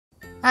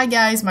Hi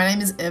guys, my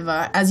name is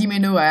Eva. As you may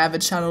know, I have a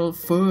channel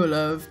full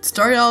of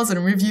tutorials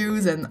and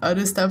reviews and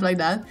other stuff like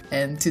that.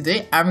 And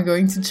today I'm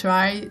going to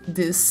try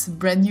this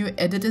brand new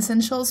Edit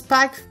Essentials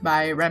pack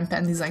by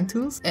Rampant Design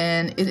Tools.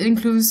 And it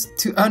includes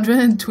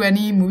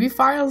 220 movie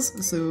files,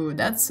 so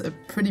that's a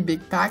pretty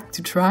big pack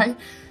to try.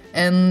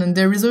 And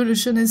the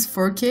resolution is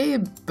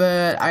 4K,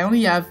 but I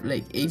only have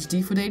like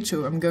HD footage,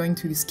 so I'm going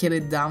to scale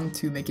it down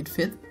to make it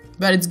fit.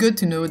 But it's good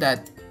to know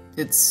that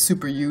it's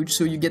super huge,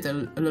 so you get a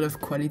lot of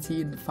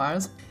quality in the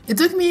files. It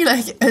took me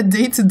like a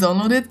day to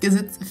download it because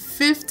it's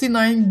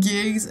 59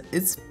 gigs,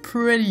 it's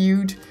pretty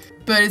huge,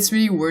 but it's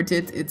really worth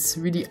it. It's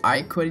really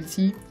high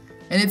quality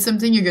and it's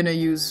something you're gonna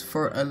use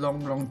for a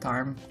long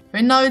time.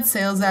 Right now it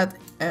sells at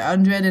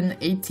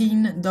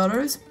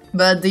 $118,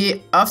 but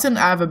they often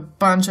have a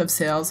bunch of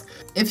sales.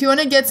 If you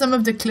want to get some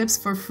of the clips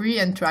for free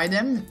and try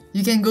them,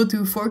 you can go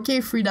to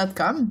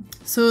 4kfree.com.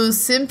 So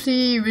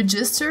simply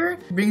register,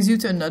 brings you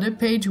to another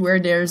page where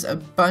there's a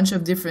bunch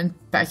of different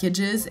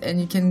packages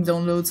and you can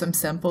download some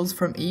samples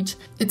from each.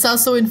 It's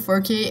also in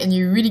 4K and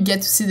you really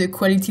get to see the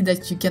quality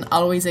that you can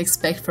always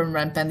expect from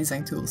Rampant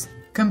Design Tools.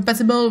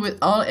 Compatible with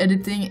all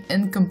editing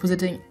and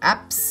compositing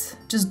apps.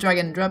 Just drag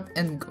and drop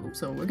and go.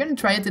 So we're gonna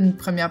try it in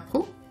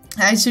PrPRO.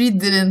 I actually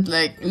didn't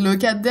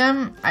look at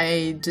them,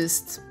 I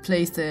just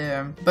placed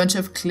a bunch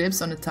of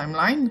clips on the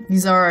timeline.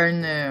 These are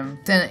in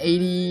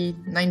 1080,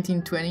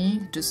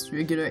 1920, just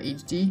regular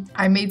HD.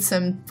 I made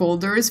some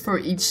folders for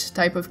each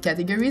type of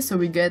category, so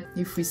we get,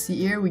 if we see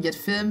here, we get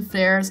film,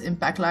 flares,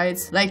 impact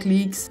lights, light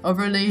leaks,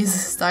 overlays,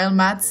 style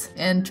mats,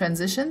 and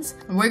transitions.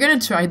 We're gonna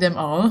try them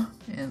all,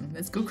 and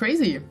let's go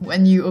crazy.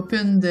 When you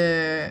open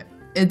the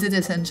Edit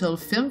Essential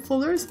film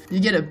folders,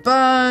 you get a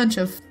bunch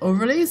of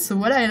overlays. So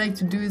what I like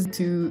to do is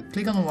to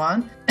click on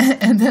one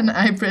and then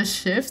I press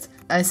shift,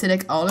 I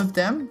select all of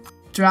them,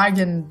 drag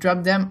and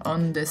drop them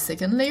on the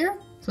second layer.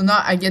 So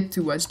now I get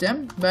to watch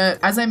them, but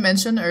as I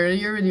mentioned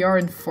earlier, they are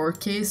in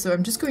 4K, so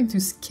I'm just going to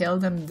scale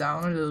them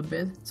down a little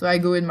bit. So I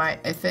go in my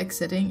FX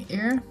setting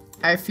here,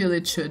 I feel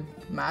it should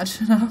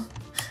match now.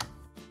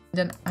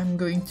 Then I'm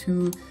going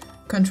to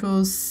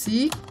Ctrl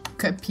C,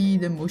 copy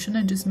the motion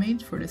I just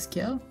made for the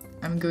scale.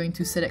 I'm going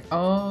to select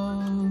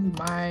all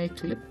my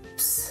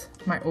clips,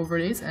 my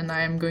overlays, and I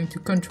am going to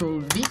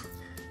Ctrl V.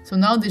 So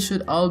now they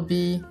should all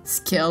be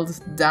scaled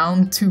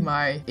down to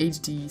my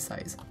HD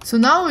size. So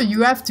now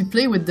you have to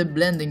play with the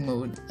blending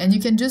mode, and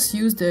you can just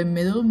use the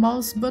middle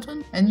mouse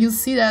button and you'll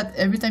see that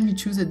every time you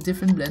choose a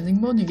different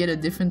blending mode, you get a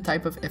different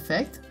type of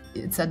effect.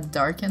 It's at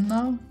darken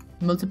now.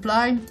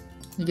 Multiply,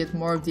 you get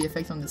more of the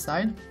effect on the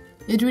side.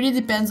 It really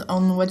depends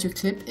on what your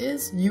clip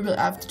is. You will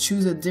have to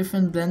choose a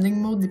different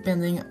blending mode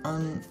depending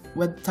on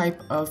what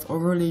type of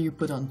overlay you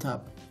put on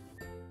top.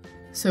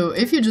 So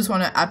if you just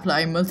want to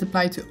apply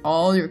multiply to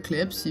all your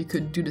clips, you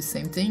could do the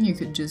same thing. You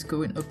could just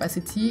go in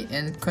opacity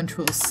and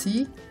Ctrl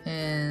C,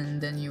 and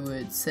then you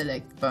would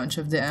select a bunch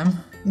of them.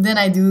 Then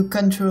I do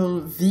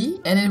Ctrl V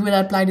and it will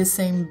apply the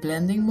same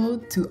blending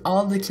mode to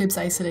all the clips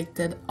I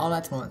selected all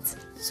at once.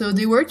 So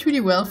they worked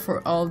really well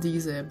for all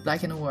these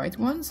black and white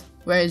ones,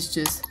 where it's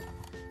just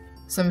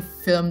some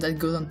film that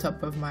goes on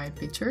top of my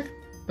picture.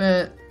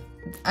 But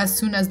as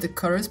soon as the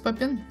colors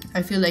pop in,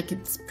 I feel like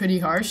it's pretty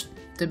harsh,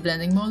 the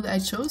blending mode I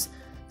chose.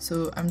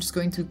 So I'm just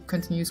going to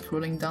continue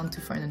scrolling down to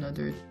find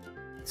another.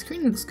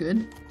 Screen looks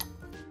good.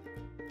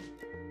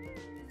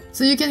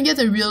 So you can get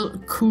a real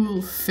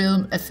cool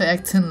film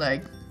effect in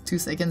like 2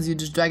 seconds. You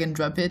just drag and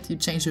drop it, you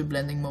change the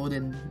blending mode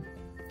and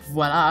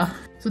voila.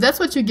 So that's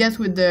what you get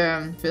with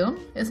the film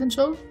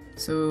essential.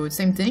 So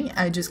same thing,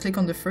 I just click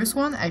on the first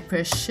one, I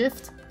press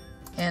shift,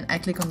 and I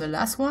click on the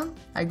last one,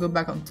 I go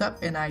back on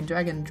top and I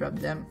drag and drop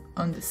them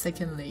on the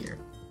second layer.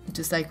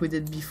 Just like we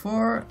did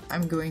before,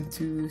 I'm going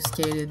to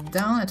scale it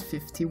down at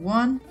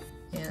 51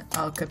 and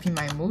I'll copy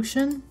my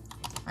motion.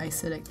 I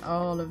select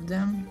all of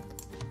them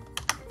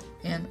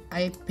and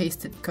I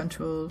paste it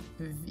Ctrl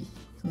V.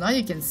 So now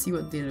you can see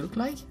what they look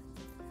like.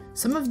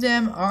 Some of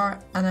them are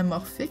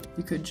anamorphic,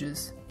 you could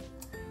just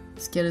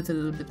scale it a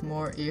little bit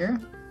more here,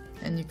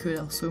 and you could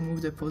also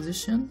move the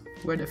position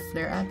where the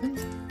flare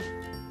happens.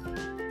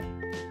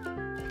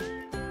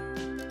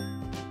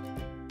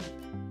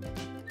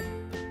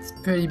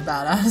 Pretty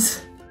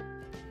badass.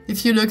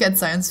 If you look at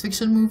science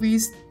fiction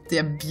movies, they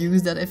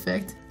abuse that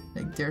effect.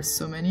 Like there's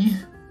so many.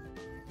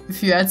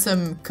 If you add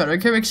some color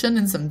correction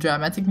and some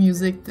dramatic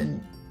music,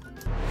 then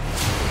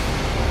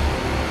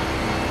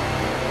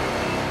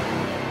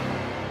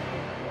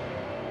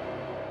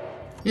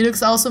it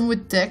looks awesome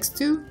with text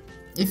too,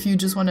 if you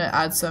just want to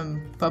add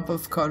some pop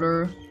of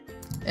color.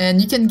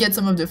 And you can get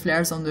some of the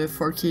flares on the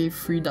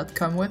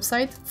 4kfree.com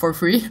website, for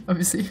free,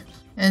 obviously.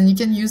 And you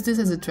can use this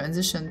as a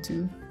transition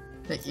too.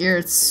 Like here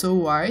it's so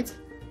wide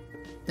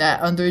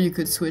that under you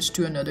could switch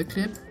to another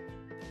clip,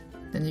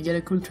 then you get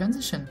a cool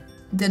transition.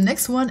 The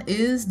next one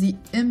is the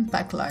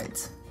impact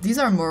lights. These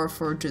are more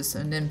for just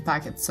an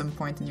impact at some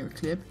point in your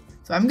clip.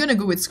 So I'm gonna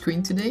go with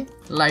screen today,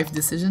 live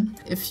decision.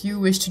 If you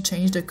wish to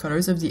change the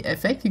colors of the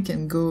effect, you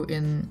can go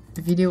in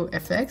video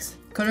effects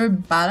Color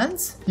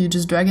balance, you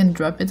just drag and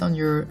drop it on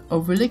your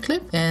overlay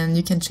clip and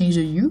you can change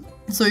the hue.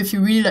 So if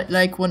you really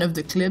like one of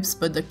the clips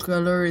but the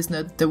color is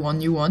not the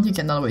one you want, you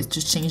can always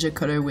just change the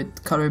color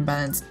with color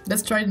balance.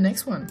 Let's try the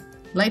next one.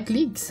 Light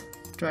leaks,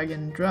 drag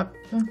and drop.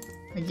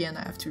 Again,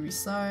 I have to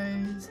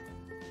resize.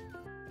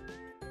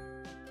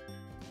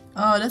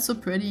 Oh, that's so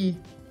pretty.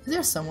 Is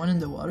there someone in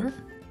the water?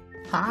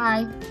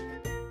 Hi!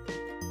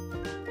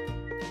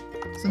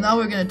 So now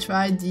we're gonna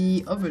try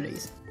the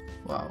overlays.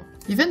 Wow.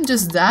 Even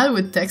just that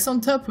with text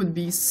on top would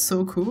be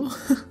so cool.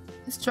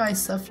 Let's try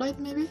soft light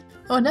maybe?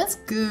 Oh, that's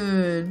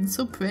good. It's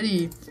so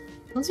pretty.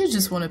 Don't you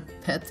just want to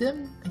pet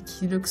him? Like,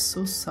 he looks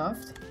so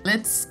soft.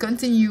 Let's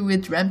continue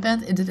with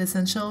Rampant Edit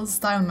Essentials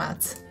Style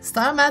Mats.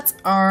 Style mats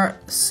are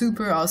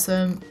super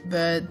awesome,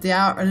 but they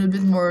are a little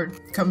bit more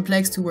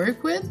complex to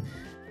work with.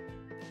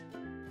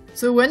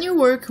 So when you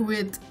work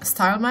with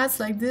style mats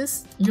like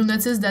this, you'll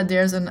notice that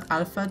there's an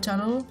alpha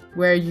channel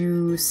where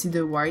you see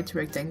the white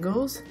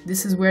rectangles.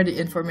 This is where the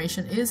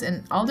information is,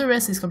 and all the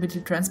rest is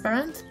completely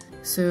transparent.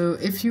 So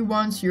if you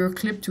want your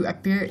clip to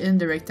appear in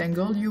the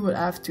rectangle, you will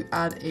have to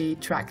add a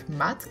track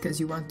matte because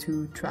you want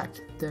to track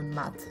the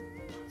matte.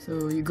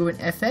 So you go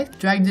in Effect,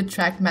 drag the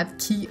track matte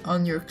key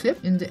on your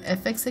clip. In the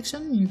Effect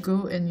section, you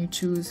go and you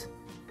choose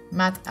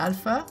Matte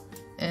Alpha,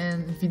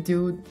 and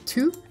Video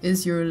 2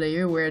 is your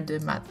layer where the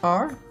matte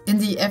are. In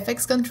the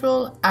FX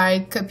control,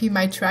 I copy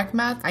my track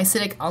matte, I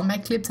select all my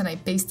clips and I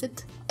paste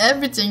it.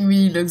 Everything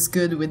really looks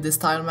good with the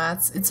style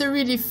mats. It's a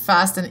really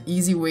fast and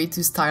easy way to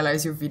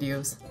stylize your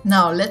videos.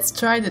 Now let's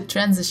try the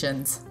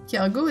transitions. Okay,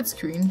 I'll go with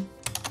screen,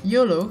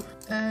 YOLO,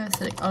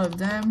 select all of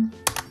them,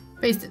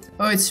 paste it.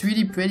 Oh, it's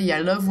really pretty.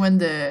 I love when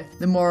the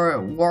more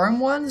warm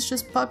ones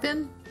just pop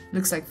in.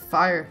 Looks like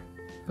fire.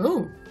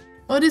 Oh,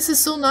 this is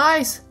so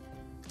nice.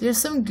 There's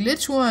some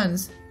glitch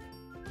ones.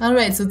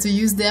 Alright, so to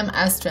use them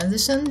as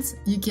transitions,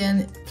 you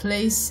can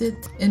place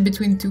it in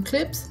between two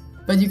clips,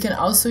 but you can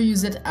also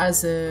use it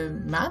as a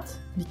matte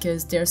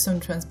because there's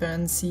some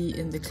transparency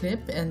in the clip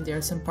and there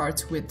are some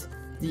parts with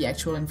the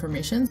actual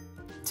information.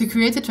 To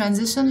create a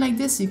transition like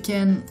this, you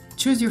can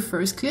choose your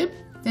first clip,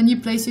 then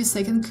you place your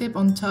second clip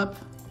on top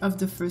of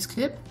the first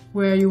clip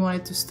where you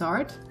want it to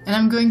start. And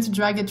I'm going to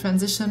drag a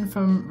transition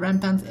from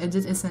Rampant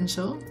Edit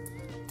Essential.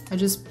 I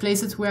just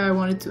place it where I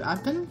want it to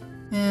happen.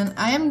 And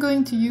I am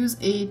going to use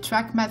a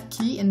track matte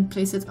key and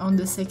place it on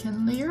the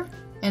second layer.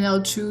 And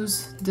I'll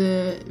choose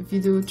the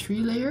Video 3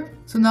 layer.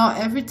 So now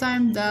every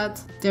time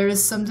that there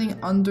is something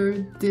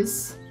under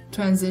this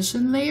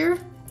transition layer,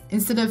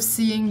 instead of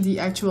seeing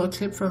the actual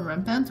clip from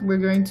Rampant, we're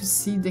going to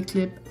see the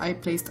clip I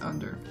placed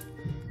under.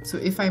 So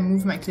if I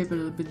move my clip a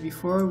little bit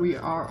before, we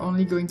are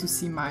only going to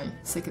see my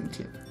second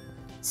clip.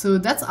 So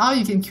that's how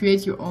you can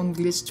create your own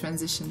glitch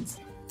transitions.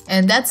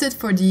 And that's it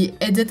for the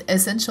Edit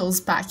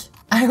Essentials pack.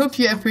 I hope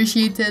you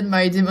appreciated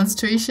my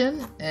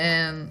demonstration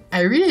and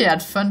I really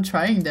had fun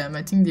trying them.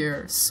 I think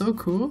they're so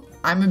cool.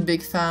 I'm a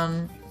big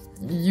fan.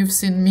 You've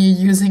seen me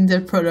using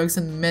their products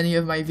in many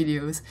of my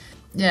videos.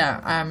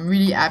 Yeah, I'm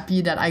really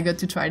happy that I got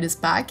to try this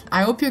pack.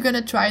 I hope you're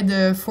gonna try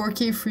the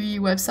 4K free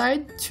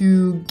website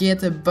to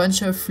get a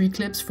bunch of free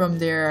clips from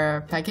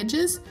their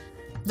packages.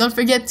 Don't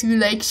forget to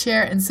like,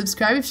 share and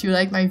subscribe if you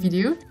like my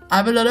video. I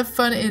have a lot of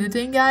fun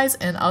editing, guys,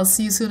 and I'll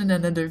see you soon in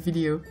another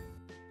video.